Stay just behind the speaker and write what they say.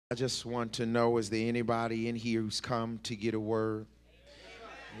I just want to know, is there anybody in here who's come to get a word?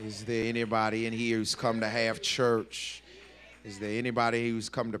 Is there anybody in here who's come to have church? Is there anybody who's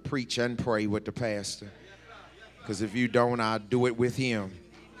come to preach and pray with the pastor? Because if you don't, I'll do it with him.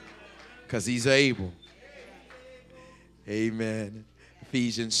 Because he's able. Amen.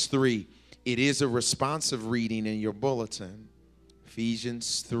 Ephesians 3. It is a responsive reading in your bulletin.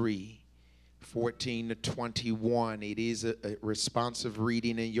 Ephesians 3. 14 to 21. It is a responsive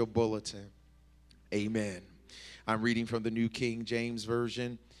reading in your bulletin. Amen. I'm reading from the New King James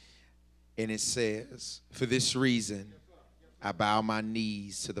Version, and it says, "For this reason, I bow my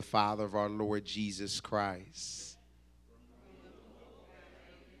knees to the Father of our Lord Jesus Christ,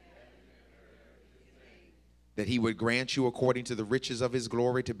 that he would grant you according to the riches of his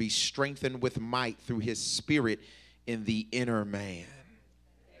glory to be strengthened with might through his Spirit in the inner man,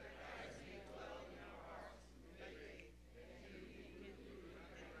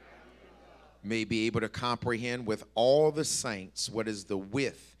 may be able to comprehend with all the saints what is the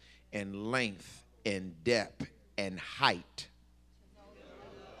width and length and depth and height,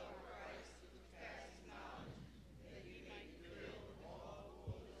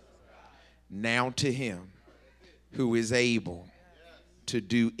 now to him who is able to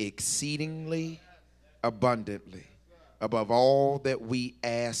do exceedingly abundantly above all that we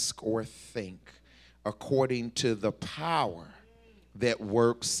ask or think, according to the power that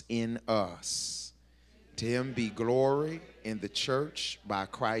works in us. To him be glory in the church by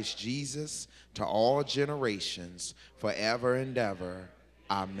Christ Jesus to all generations forever and ever.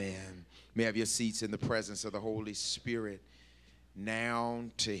 Amen." May have your seats in the presence of the Holy Spirit. Now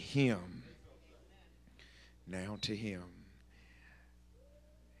to him. Now to him.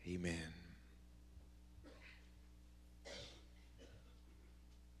 Amen.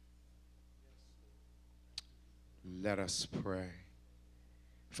 Let us pray.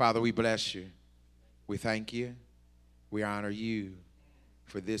 Father, we bless you. We thank you. We honor you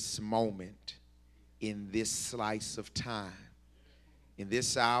for this moment in this slice of time, in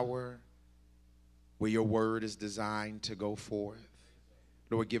this hour where your word is designed to go forth.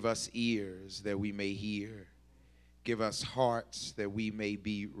 Lord, give us ears that we may hear. Give us hearts that we may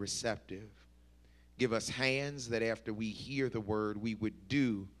be receptive. Give us hands that after we hear the word, we would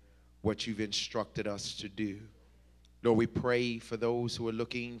do what you've instructed us to do. Lord, we pray for those who are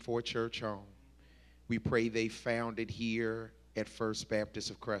looking for a church home. We pray they found it here at First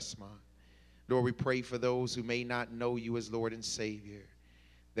Baptist of Crestmont. Lord, we pray for those who may not know you as Lord and Savior,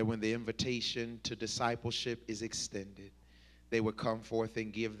 that when the invitation to discipleship is extended, they would come forth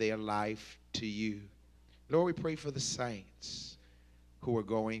and give their life to you. Lord, we pray for the saints who are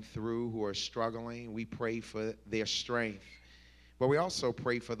going through, who are struggling. We pray for their strength. But we also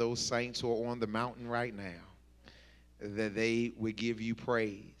pray for those saints who are on the mountain right now, that they would give you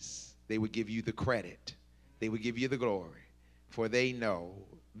praise. They would give you the credit. They would give you the glory. For they know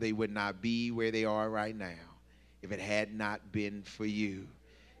they would not be where they are right now if it had not been for you.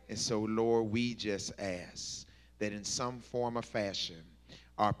 And so, Lord, we just ask that in some form or fashion,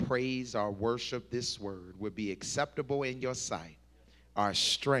 our praise, our worship, this word would be acceptable in your sight, our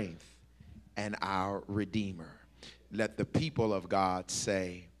strength and our Redeemer. Let the people of God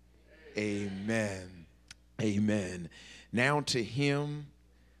say, amen. Amen. Now to him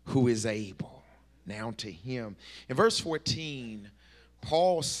who is able. Now to him. In verse 14,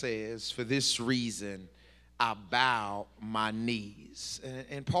 Paul says, "For this reason, I bow my knees."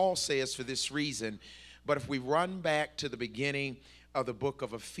 And Paul says, "For this reason." But if we run back to the beginning of the book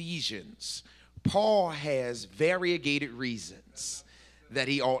of Ephesians, Paul has variegated reasons that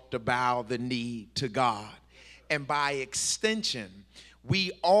he ought to bow the knee to God. And by extension,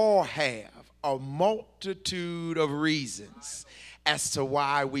 we all have a multitude of reasons as to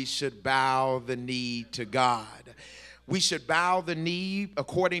why we should bow the knee to God. We should bow the knee,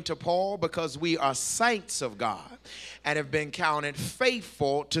 according to Paul, because we are saints of God and have been counted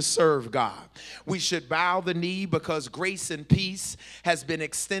faithful to serve God. We should bow the knee because grace and peace has been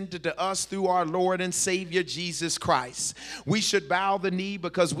extended to us through our Lord and Savior, Jesus Christ. We should bow the knee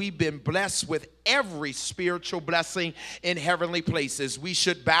because we've been blessed with every spiritual blessing in heavenly places. We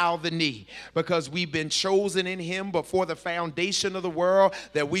should bow the knee because we've been chosen in him before the foundation of the world,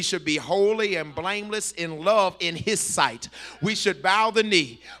 that we should be holy and blameless in love in his sight. We should bow the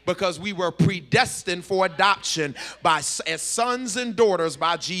knee because we were predestined for adoption as sons and daughters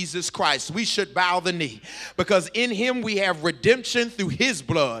by Jesus Christ. We should bow the knee because in him we have redemption through his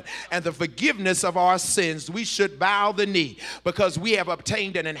blood and the forgiveness of our sins. We should bow the knee because we have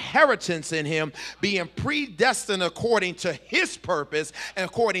obtained an inheritance in him, being predestined according to his purpose and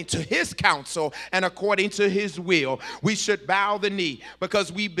according to his counsel and according to his will. We should bow the knee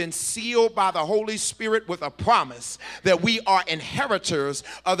because we've been sealed by the Holy Spirit with a promise that we are inheritors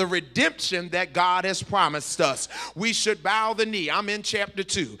of the redemption that God has promised us. We should bow the knee. I'm in chapter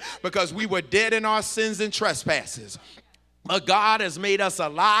 2 because we were dead in our sins and trespasses, but God has made us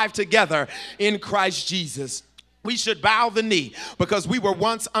alive together in Christ Jesus. We should bow the knee because we were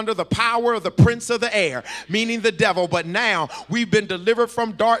once under the power of the prince of the air, meaning the devil, but now we've been delivered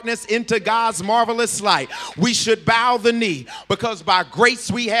from darkness into God's marvelous light. We should bow the knee because by grace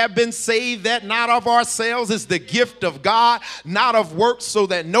we have been saved, that not of ourselves is the gift of God, not of works, so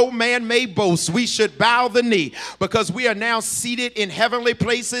that no man may boast. We should bow the knee because we are now seated in heavenly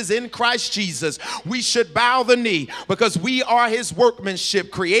places in Christ Jesus. We should bow the knee because we are his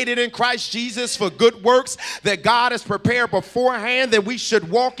workmanship, created in Christ Jesus for good works that God has prepared beforehand that we should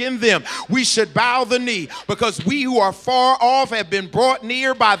walk in them. We should bow the knee because we who are far off have been brought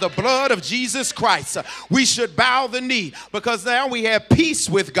near by the blood of Jesus Christ. We should bow the knee because now we have peace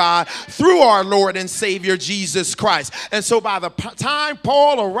with God through our Lord and Savior Jesus Christ. And so by the time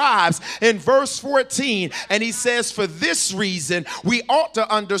Paul arrives in verse 14 and he says, for this reason, we ought to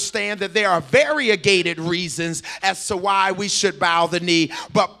understand that there are variegated reasons as to why we should bow the knee.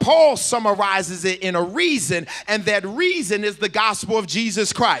 But Paul summarizes it in a reason, and that reason is the gospel of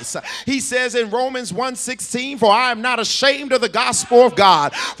Jesus Christ. He says in Romans 1:16, for I am not ashamed of the gospel of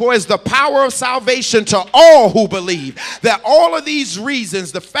God, for it's the power of salvation to all who believe. That all of these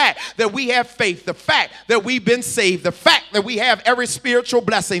reasons, the fact that we have faith, the fact that we've been saved, the fact that we have every spiritual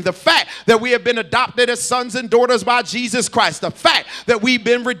blessing, the fact that we have been adopted as sons and daughters by Jesus Christ, the fact that we've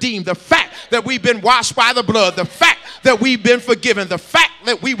been redeemed, the fact that we've been washed by the blood, the fact that we've been forgiven, the fact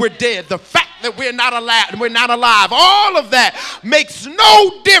that we were dead, the fact that we're not alive, all of that makes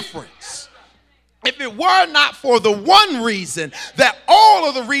no difference if it were not for the one reason that all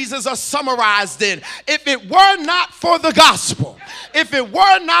of the reasons are summarized in. If it were not for the gospel, if it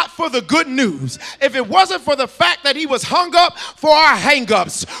were not for the good news, if it wasn't for the fact that he was hung up for our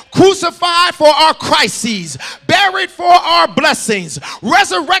hang-ups, crucified for our crises, buried for our blessings,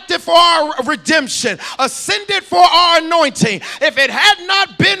 resurrected for our redemption, ascended for our anointing, if it had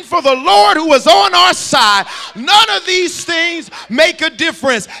not been for the Lord who was on our side, none of these things make a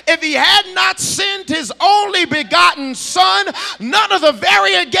difference. If he had not sent his only begotten son, none of the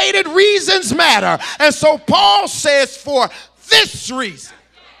variegated reasons matter. And so Paul says, for this reason,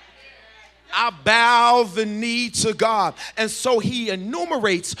 I bow the knee to God. And so he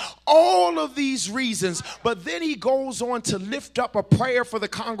enumerates all of these reasons, but then he goes on to lift up a prayer for the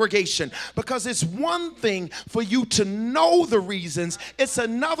congregation, because it's one thing for you to know the reasons, it's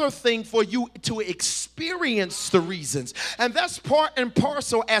another thing for you to experience the reasons. And that's part and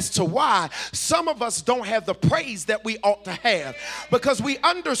parcel as to why some of us don't have the praise that we ought to have, because we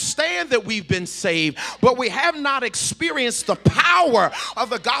understand that we've been saved, but we have not experienced the power of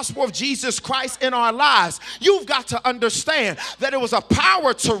the gospel of Jesus Christ in our lives. You've got to understand that it was a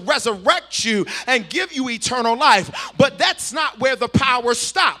power to resurrect you and give you eternal life, but that's not where the power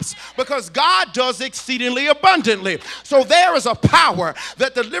stops, because God does exceedingly abundantly. So there is a power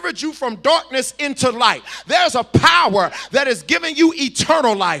that delivered you from darkness into light. There's a power that is giving you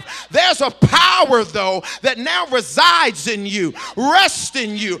eternal life. There's a power, though, that now resides in you, rests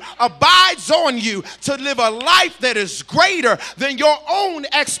in you, abides on you to live a life that is greater than your own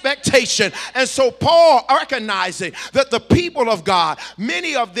expectation. And so Paul, recognizing that the people of God,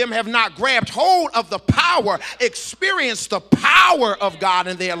 many of them have not grabbed hold of the power, experienced the power of God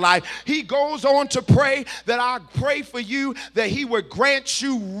in their life, he goes on to pray that I pray for you that he would grant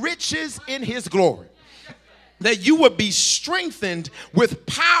you riches in his glory, that you would be strengthened with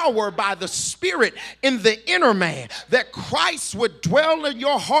power by the Spirit in the inner man, that Christ would dwell in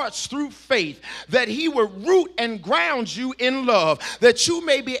your hearts through faith, that he would root and ground you in love, that you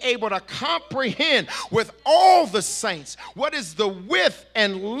may be able to comprehend with all the saints what is the width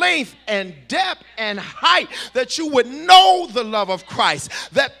and length and depth and height, that you would know the love of Christ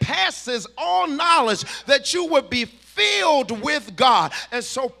that passes all knowledge, that you would be filled with God. And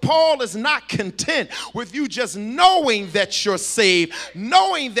so Paul is not content with you just knowing that you're saved,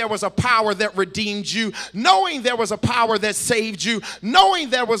 knowing there was a power that redeemed you, knowing there was a power that saved you, knowing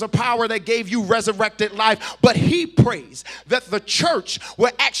there was a power that gave you resurrected life, but he prays that the church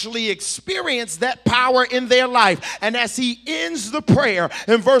will actually experience that power in their life. And as he ends the prayer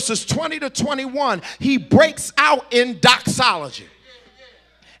in verses 20 to 21, he breaks out in doxology.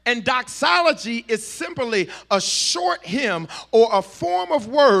 And doxology is simply a short hymn or a form of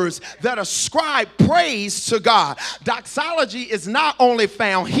words that ascribe praise to God. Doxology is not only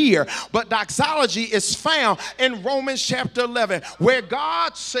found here, but doxology is found in Romans chapter 11, where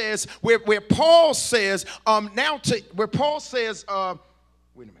God says, where Paul says,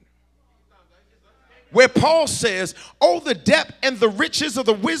 where Paul says, oh, the depth and the riches of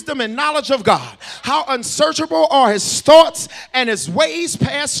the wisdom and knowledge of God. How unsearchable are his thoughts and his ways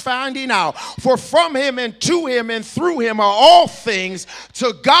past finding out. For from him and to him and through him are all things.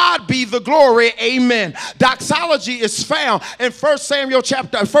 To God be the glory. Amen. Doxology is found in 1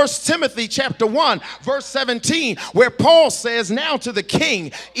 Timothy chapter 1, verse 17, where Paul says, now to the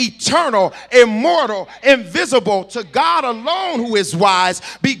King, eternal, immortal, invisible, to God alone who is wise,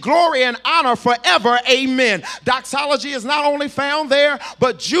 be glory and honor forever. Amen. Doxology is not only found there,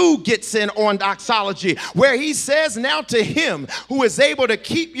 but Jude gets in on doxology, where he says, now to him who is able to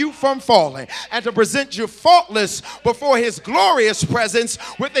keep you from falling and to present you faultless before his glorious presence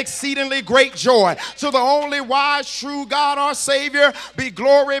with exceedingly great joy. To the only wise, true God, our Savior, be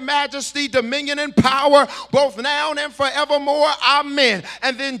glory, majesty, dominion, and power, both now and forevermore. Amen.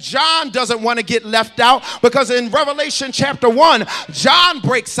 And then John doesn't want to get left out, because in Revelation chapter 1, John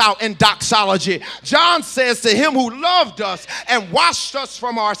breaks out in doxology. John says, to him who loved us and washed us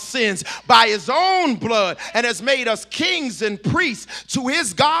from our sins by his own blood and has made us kings and priests to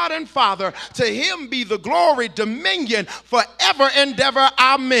his God and Father, to him be the glory, dominion forever and ever.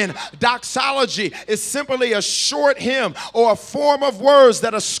 Amen. Doxology is simply a short hymn or a form of words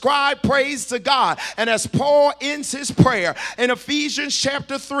that ascribe praise to God. And as Paul ends his prayer in Ephesians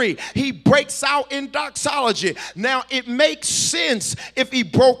chapter 3, he breaks out in doxology. Now, it makes sense if he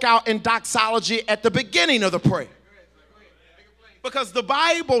broke out in doxology at the beginning of the prayer, because the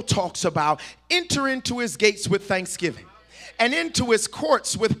Bible talks about enter into his gates with thanksgiving and into his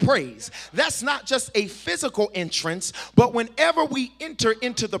courts with praise. That's not just a physical entrance, but whenever we enter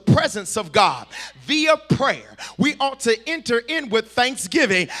into the presence of God via prayer, we ought to enter in with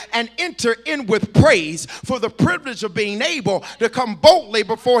thanksgiving and enter in with praise for the privilege of being able to come boldly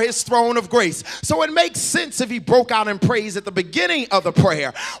before his throne of grace. So it makes sense if he broke out in praise at the beginning of the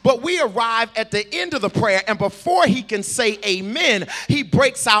prayer, but we arrive at the end of the prayer, and before he can say amen, he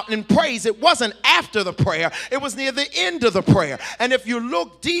breaks out in praise. It wasn't after the prayer, it was near the end of the prayer. And if you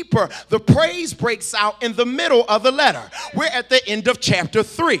look deeper, the praise breaks out in the middle of the letter. We're at the end of chapter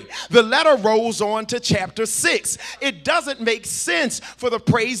 3. The letter rolls on to chapter 6. It doesn't make sense for the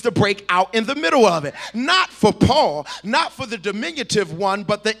praise to break out in the middle of it. Not for Paul, not for the diminutive one,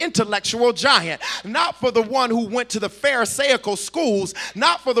 but the intellectual giant. Not for the one who went to the Pharisaical schools,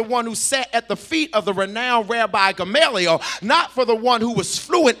 not for the one who sat at the feet of the renowned Rabbi Gamaliel, not for the one who was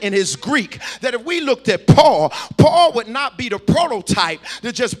fluent in his Greek. That if we looked at Paul, Paul would not be the prototype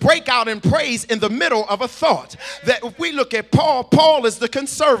to just break out in praise in the middle of a thought. That if we look at Paul, Paul is the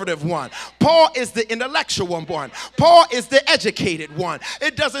conservative one. Paul is the intellectual one. Paul is the educated one.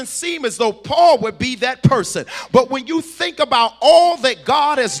 It doesn't seem as though Paul would be that person. But when you think about all that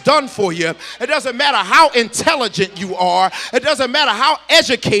God has done for you, it doesn't matter how intelligent you are. It doesn't matter how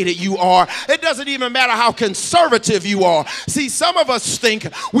educated you are. It doesn't even matter how conservative you are. See, some of us think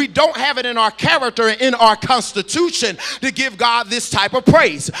we don't have it in our character and in our constitution to give God this type of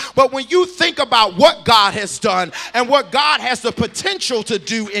praise. But when you think about what God has done and what God has the potential to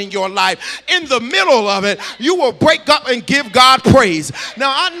do in your life, in the middle of it, you will break up and give God praise.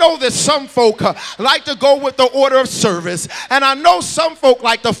 Now, I know that some folk like to go with the order of service, and I know some folk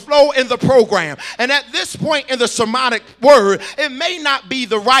like to flow in the program. And at this point in the sermonic word, it may not be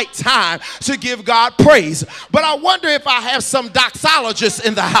the right time to give God praise. But I wonder if I have some doxologists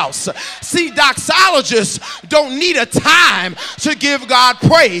in the house. See, doxologists don't need a time to give God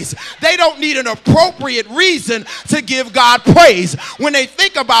praise. They don't need an appropriate reason to give God praise. When they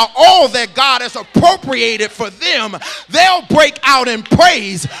think about all that God has appropriated for them, they'll break out in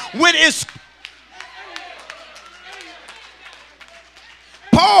praise when it's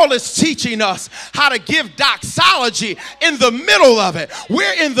Paul is teaching us how to give doxology in the middle of it.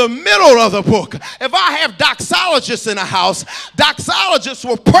 We're in the middle of the book. If I have doxologists in a house, doxologists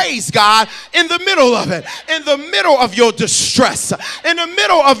will praise God in the middle of it, in the middle of your distress, in the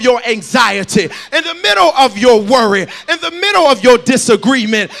middle of your anxiety, in the middle of your worry, in the middle of your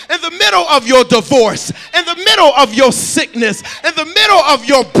disagreement, in the middle of your divorce, in the middle of your sickness, in the middle of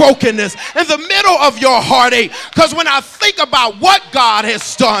your brokenness, in the middle of your heartache. Because when I think about what God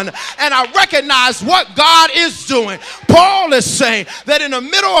has done and I recognize what God is doing, Paul is saying that in the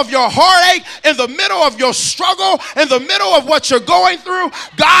middle of your heartache, in the middle of your struggle, in the middle of what you're going through,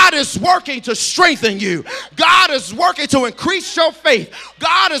 God is working to strengthen you. God is working to increase your faith.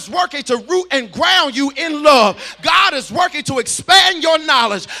 God is working to root and ground you in love. God is working to expand your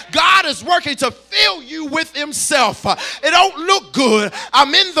knowledge. God is working to fill you with himself. It don't look good.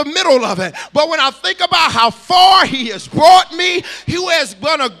 I'm in the middle of it. But when I think about how far he has brought me, who has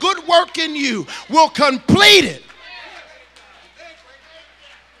done a good work in you will complete it.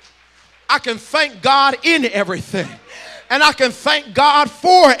 I can thank God in everything. And I can thank God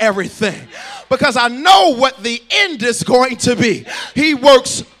for everything. Because I know what the end is going to be. He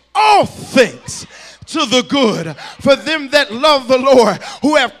works all things to the good for them that love the Lord,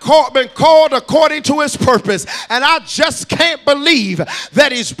 who have been called according to his purpose. And I just can't believe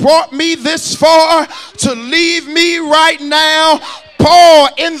that he's brought me this far to leave me right now. Paul,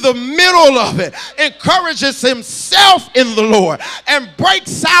 in the middle of it, encourages himself in the Lord and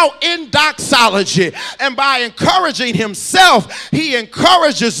breaks out in doxology. And by encouraging himself, he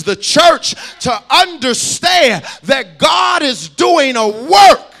encourages the church to understand that God is doing a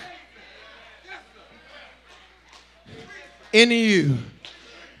work in you.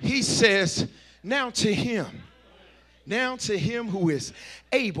 He says, now to him who is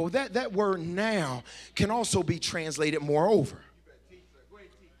able. That word now can also be translated moreover.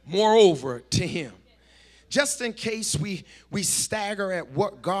 Moreover, to him. Just in case we stagger at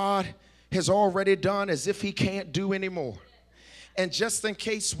what God has already done as if he can't do anymore. And just in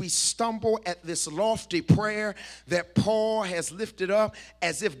case we stumble at this lofty prayer that Paul has lifted up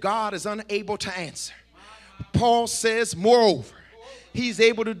as if God is unable to answer. Paul says, moreover, he's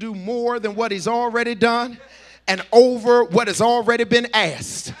able to do more than what he's already done and over what has already been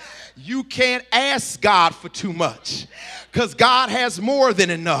asked. You can't ask God for too much because God has more than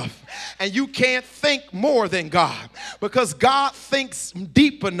enough. And you can't think more than God because God thinks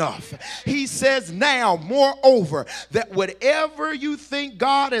deep enough. He says now, moreover, that whatever you think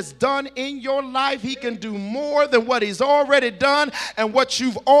God has done in your life, he can do more than what he's already done. And what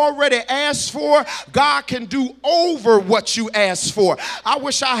you've already asked for, God can do over what you asked for. I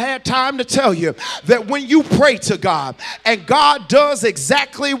wish I had time to tell you that when you pray to God and God does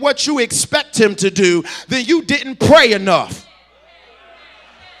exactly what you expect him to do, then you didn't pray enough.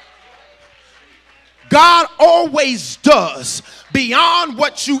 God always does beyond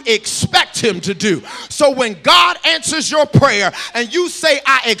what you expect him to do. So when God answers your prayer and you say,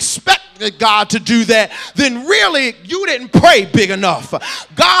 I expected God to do that, then really you didn't pray big enough.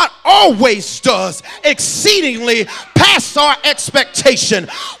 God always does exceedingly past our expectation.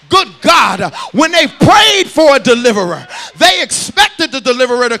 Good God, when they prayed for a deliverer, they expected the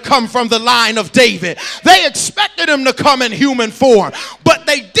deliverer to come from the line of David. They expected him to come in human form, but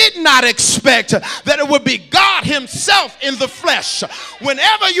they did not expect that it would be God himself in the flesh.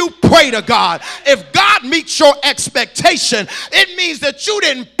 Whenever you pray to God, if God meets your expectation, it means that you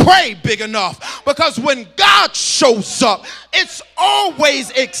didn't pray big enough, because when God shows up, it's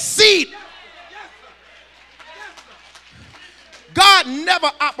always exceed. God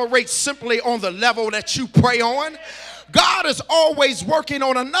never operates simply on the level that you pray on. God is always working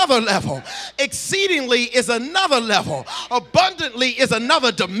on another level. Exceedingly is another level. Abundantly is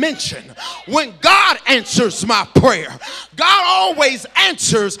another dimension. When God answers my prayer, God always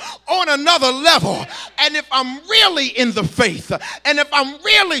answers on another level. And if I'm really in the faith, and if I'm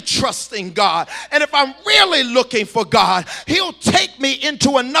really trusting God, and if I'm really looking for God, he'll take me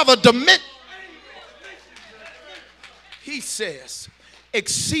into another dimension. He says,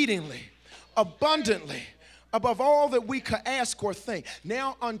 exceedingly, abundantly, above all that we could ask or think.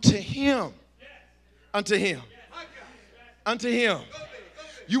 Now unto him, unto him, unto him.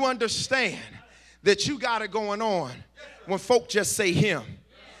 You understand that you got it going on when folk just say him.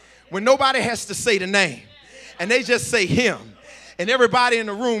 When nobody has to say the name. And they just say him. And everybody in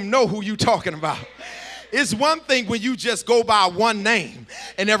the room know who you talking about. It's one thing when you just go by one name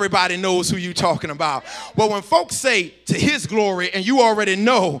and everybody knows who you're talking about. But when folks say to his glory and you already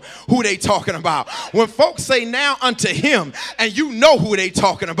know who they talking about. When folks say now unto him and you know who they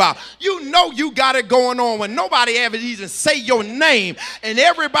talking about. You know you got it going on when nobody ever even say your name and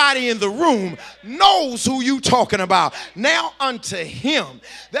everybody in the room knows who you talking about. Now unto him.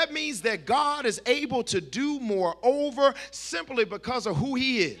 That means that God is able to do more over simply because of who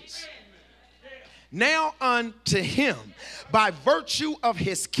he is. Now unto him, by virtue of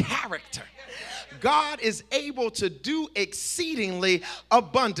his character, God is able to do exceedingly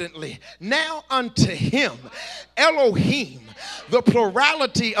abundantly. Now unto him, Elohim, the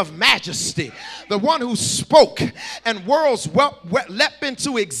plurality of majesty, the one who spoke and worlds leapt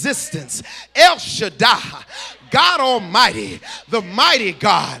into existence. El Shaddai, God Almighty, the mighty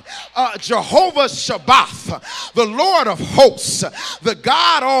God, Jehovah Shabbath, the Lord of hosts, the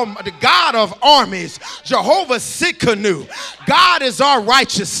God of armies, Jehovah Sikkenu. God is our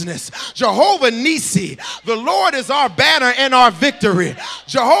righteousness. Jehovah Nisi, the Lord is our banner and our victory.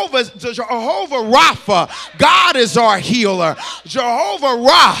 Jehovah Rapha, God is our healer. Jehovah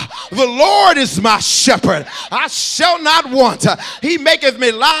Ra, the Lord is my shepherd. I shall not want. He maketh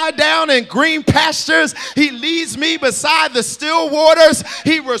me lie down in green pastures. He leads me beside the still waters.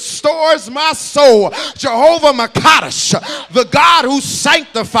 He restores my soul. Jehovah Makadesh, the God who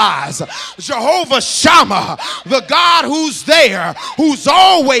sanctifies. Jehovah Shammah, the God who's there, who's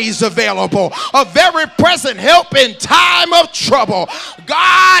always available, a very present help in time of trouble.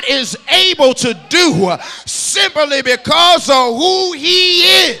 God is able to do simply because of who he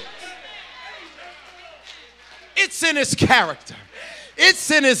is. It's in his character.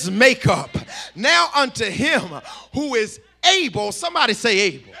 It's in his makeup. Now unto him who is able, somebody say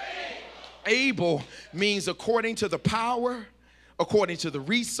able. Able means according to the power, according to the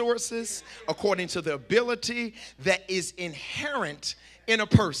resources, according to the ability that is inherent in a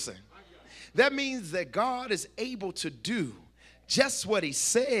person. That means that God is able to do just what he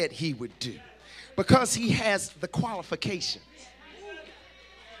said he would do because he has the qualifications.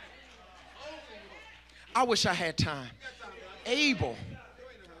 I wish I had time. Able.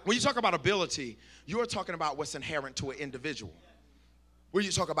 When you talk about ability, you're talking about what's inherent to an individual. When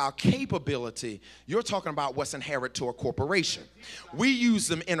you talk about capability, you're talking about what's inherent to a corporation. We use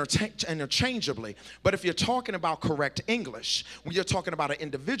them interchangeably, but if you're talking about correct English, when you're talking about an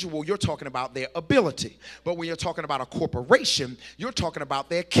individual, you're talking about their ability. But when you're talking about a corporation, you're talking about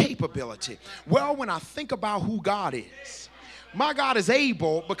their capability. Well, when I think about who God is, my God is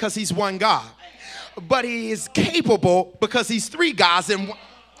able because he's one God. But he is capable because he's three gods in one.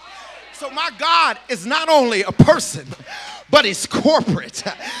 So my God is not only a person, but he's corporate.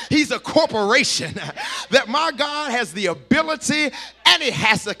 He's a corporation. That my God has the ability and he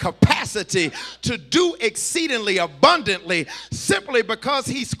has the capacity to do exceedingly abundantly simply because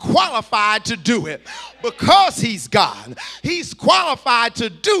he's qualified to do it. Because he's God, he's qualified to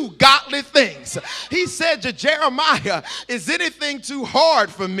do godly things. He said to Jeremiah, is anything too hard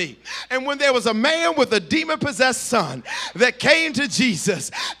for me? And when there was a man with a demon-possessed son that came to Jesus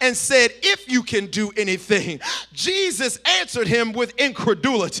and said, if you can do anything, Jesus answered him with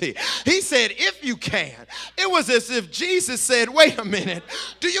incredulity. He said, if you can. It was as if Jesus said, wait a minute,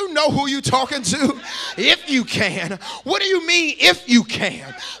 do you know who you're talking to? If you can. What do you mean if you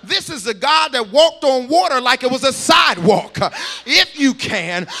can? This is the God that walked on water like it was a sidewalk. If you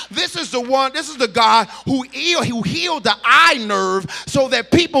can. This is the God who healed the eye nerve so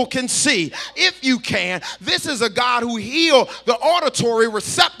that people can see. If you can. This is a God who healed the auditory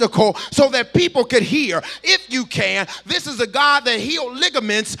receptacle so that people could hear. If you can. This is a God that healed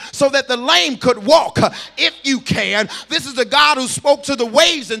ligaments so that the lame could walk. If you can. This is the God who spoke to the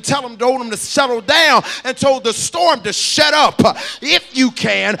waves and told them to settle down and told the storm to shut up. If you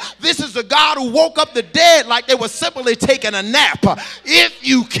can. This is the God who woke up the dead like they were simply taking a nap. If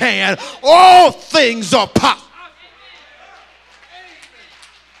you can. All things are possible.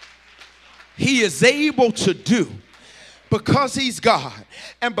 He is able to do because he's God.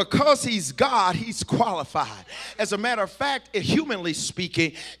 And because he's God, he's qualified. As a matter of fact, humanly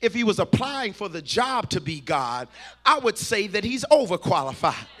speaking, if he was applying for the job to be God, I would say that he's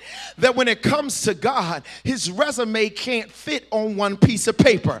overqualified. That when it comes to God, his resume can't fit on one piece of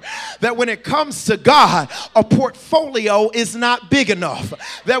paper. That when it comes to God, a portfolio is not big enough.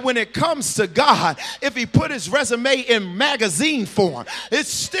 That when it comes to God, if he put his resume in magazine form, it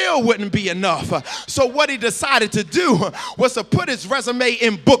still wouldn't be enough. So what he decided to do was to put his resume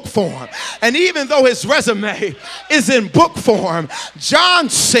in book form. And even though his resume is in book form, John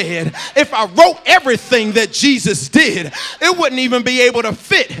said, if I wrote everything that Jesus did, it wouldn't even be able to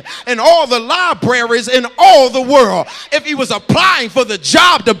fit in all the libraries in all the world. If he was applying for the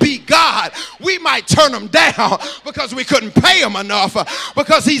job to be God, we might turn him down because we couldn't pay him enough,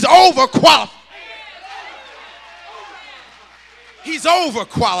 because he's overqualified. He's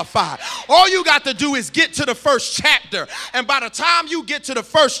overqualified. All you got to do is get to the first chapter. And by the time you get to the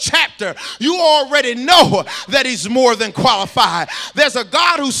first chapter, you already know that he's more than qualified. There's a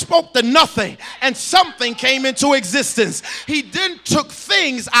God who spoke to nothing and something came into existence. He then took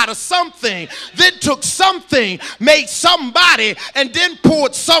things out of something, then took something, made somebody, and then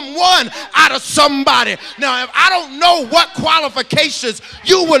poured someone out of somebody. Now, if I don't know what qualifications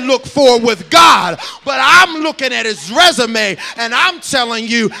you would look for with God, but I'm looking at his resume and I'm telling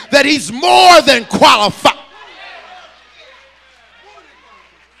you that he's more than qualified.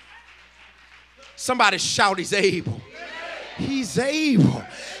 Somebody shout, he's able. He's able.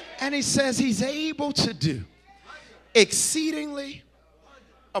 And he says he's able to do exceedingly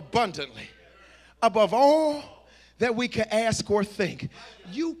abundantly above all that we can ask or think.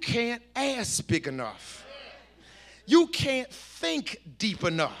 You can't ask big enough. You can't think deep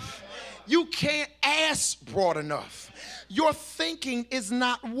enough. You can't ask broad enough. Your thinking is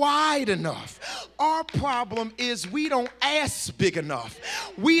not wide enough. Our problem is we don't ask big enough.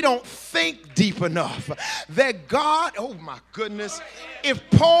 We don't think deep enough. That God, oh my goodness, if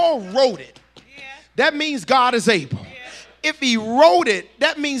Paul wrote it, that means God is able. If he wrote it,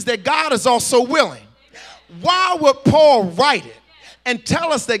 that means that God is also willing. Why would Paul write it and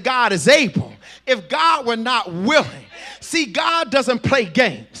tell us that God is able if God were not willing? See, God doesn't play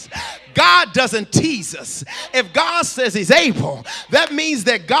games. God doesn't tease us. If God says he's able, that means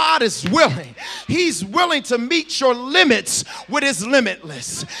that God is willing. He's willing to meet your limits with his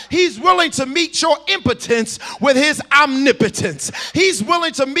limitless. He's willing to meet your impotence with his omnipotence. He's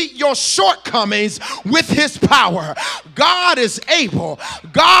willing to meet your shortcomings with his power. God is able.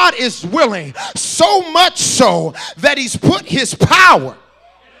 God is willing. So much so that he's put his power.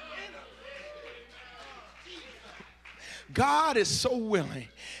 God is so willing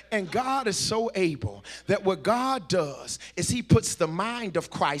and God is so able that what God does is he puts the mind of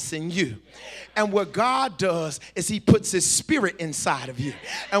Christ in you. And what God does is he puts his spirit inside of you.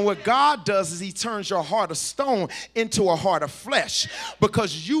 And what God does is he turns your heart of stone into a heart of flesh,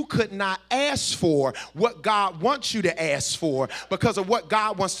 because you could not ask for what God wants you to ask for because of what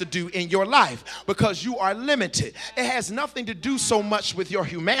God wants to do in your life, because you are limited. It has nothing to do so much with your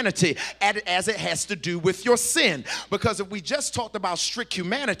humanity as it has to do with your sin. Because if we just talked about strict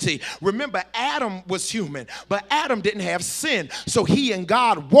humanity, remember Adam was human, but Adam didn't have sin. So he and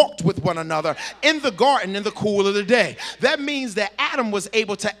God walked with one another in the garden in the cool of the day. That means that Adam was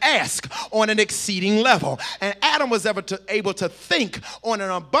able to ask on an exceeding level, and Adam was able to think on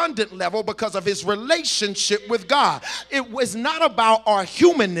an abundant level because of his relationship with God. It was not about our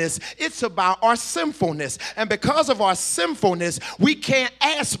humanness, it's about our sinfulness. And because of our sinfulness, we can't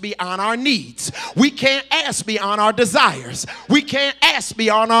ask beyond our needs. We can't ask beyond our desires. We can't ask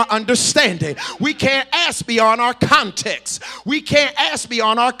beyond our understanding. We can't ask beyond our context. We can't ask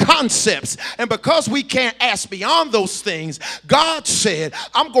beyond our concepts. And because we can't ask beyond those things, God said,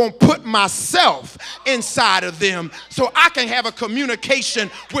 I'm going to put myself inside of them so I can have a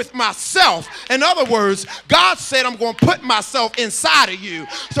communication with myself. In other words, God said, I'm going to put myself inside of you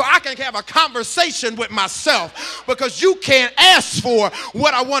so I can have a conversation with myself, because you can't ask for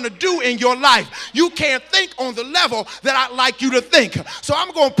what I want to do in your life. You can't think on the level that I'd like you to think. So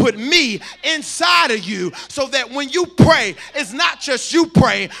I'm going to put me inside of you so that when you pray, it's not just you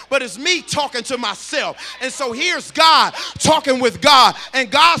praying, but it's me talking to myself. And so here's God talking with God,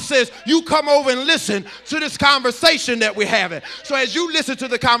 and God says, you come over and listen to this conversation that we're having. So as you listen to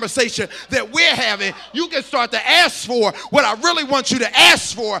the conversation that we're having, you can start to ask for what I really want you to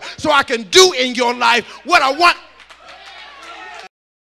ask for, so I can do in your life what I want